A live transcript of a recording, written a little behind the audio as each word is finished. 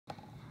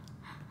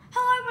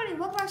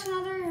everybody, welcome back to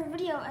another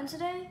video, and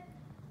today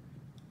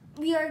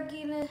we are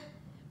gonna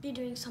be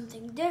doing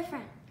something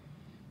different.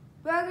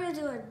 We are gonna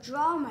do a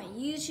draw my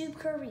YouTube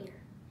career.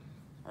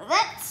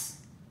 Let's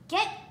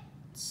get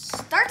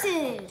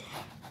started.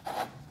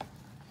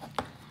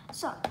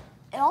 So,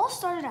 it all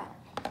started out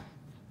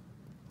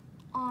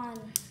on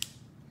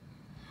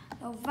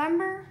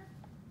November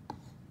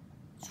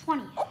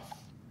 20th,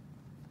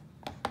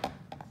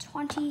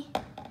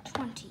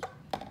 2020.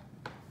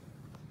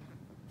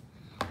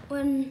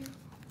 When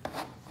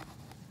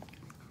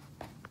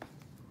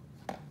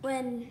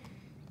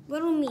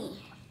little me,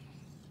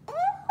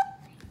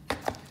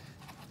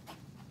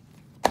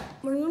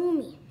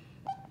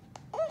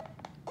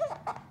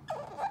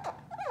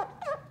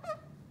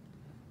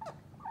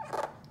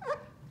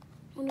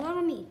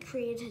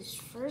 created his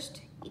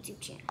first YouTube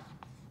channel.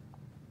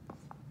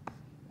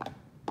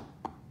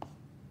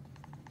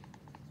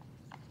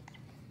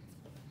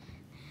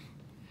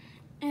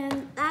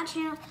 And that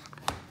channel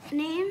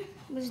name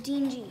was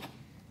Dean G.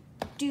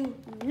 Do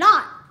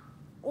not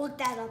look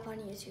that up on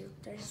YouTube.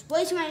 There's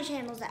way too many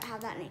channels that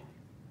have that name.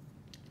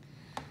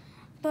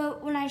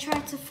 But when I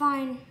tried to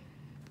find,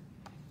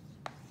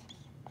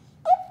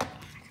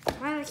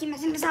 why do I keep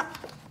messing this up?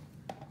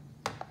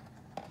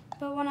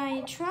 But when I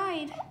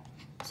tried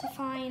to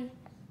find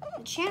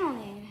the channel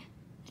name,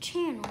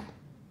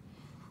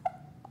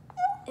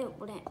 it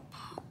wouldn't.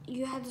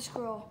 You had to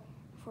scroll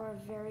for a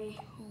very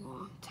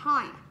long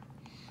time.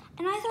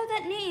 And I thought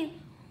that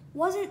name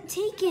wasn't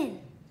taken.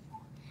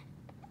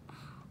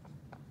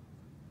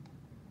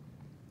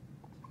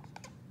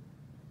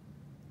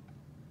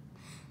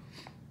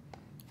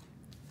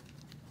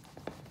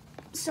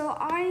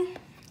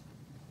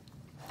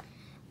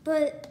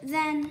 But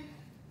then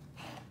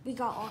we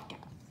got locked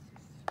out.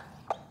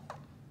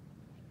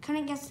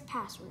 Couldn't guess the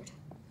password.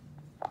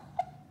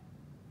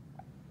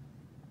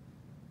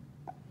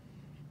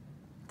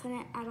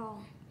 Couldn't at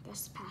all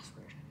guess the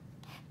password.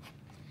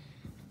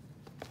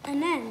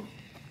 And then,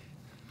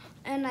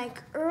 in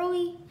like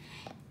early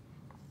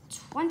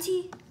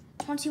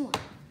 2021,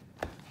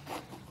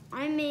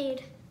 I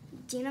made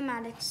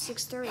Dynamatic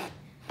 630,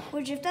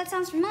 which, if that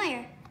sounds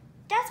familiar,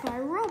 that's my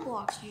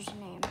Roblox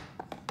username.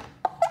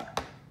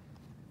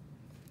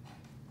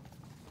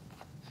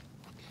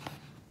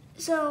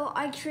 So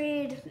I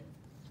created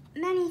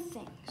many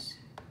things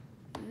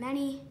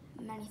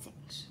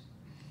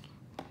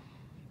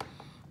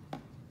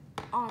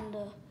on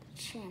the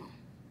channel.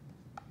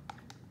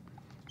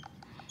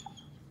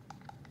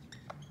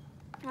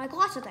 Like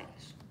lots of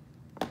things.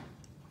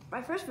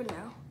 My first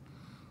video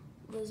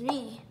was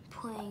me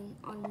playing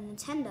on the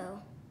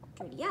Nintendo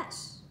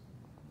 3DS.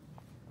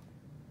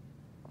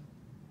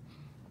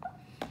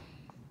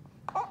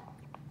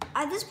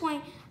 At this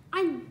point,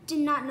 I did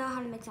not know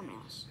how to make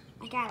thumbnails,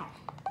 like at all.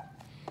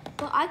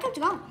 But I kept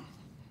going.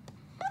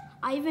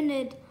 I even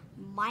did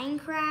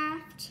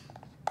Minecraft,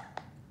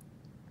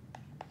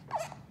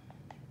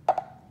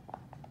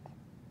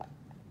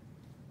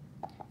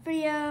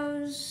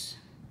 videos,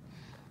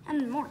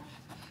 and more.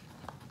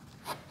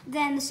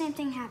 Then the same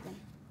thing happened.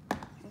 I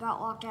got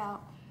locked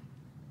out.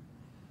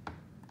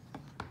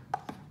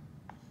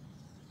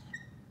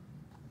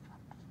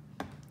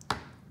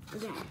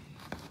 Again.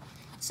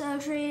 So I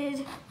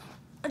created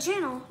a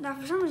channel that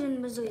for some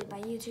reason was deleted by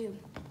YouTube.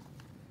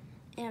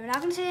 And I'm not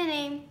gonna say the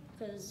name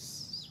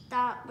because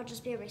that would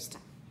just be a waste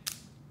of time.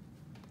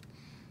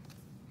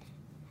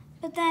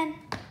 But then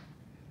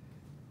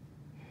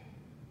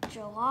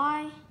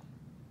July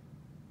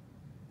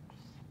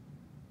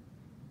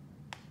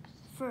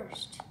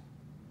 1st,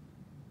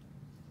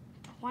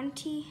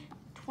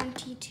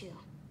 2022,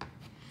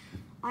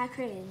 I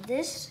created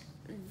this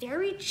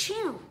very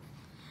channel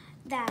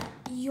that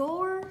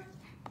you're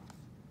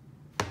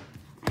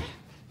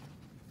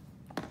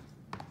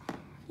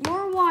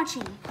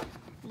watching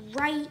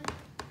right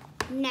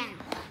now.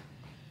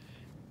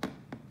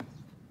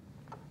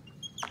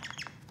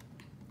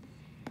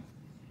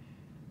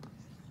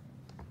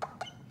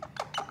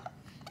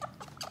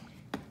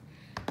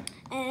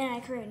 And I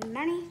created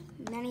many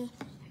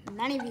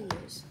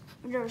videos,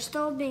 which are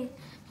still being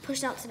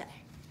pushed out today.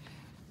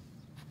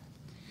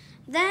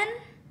 Then,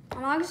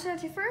 on August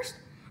 31st,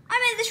 I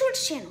made the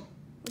Shorts channel,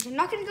 which I'm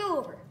not going to go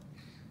over.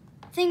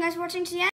 Thank you guys for watching to the end.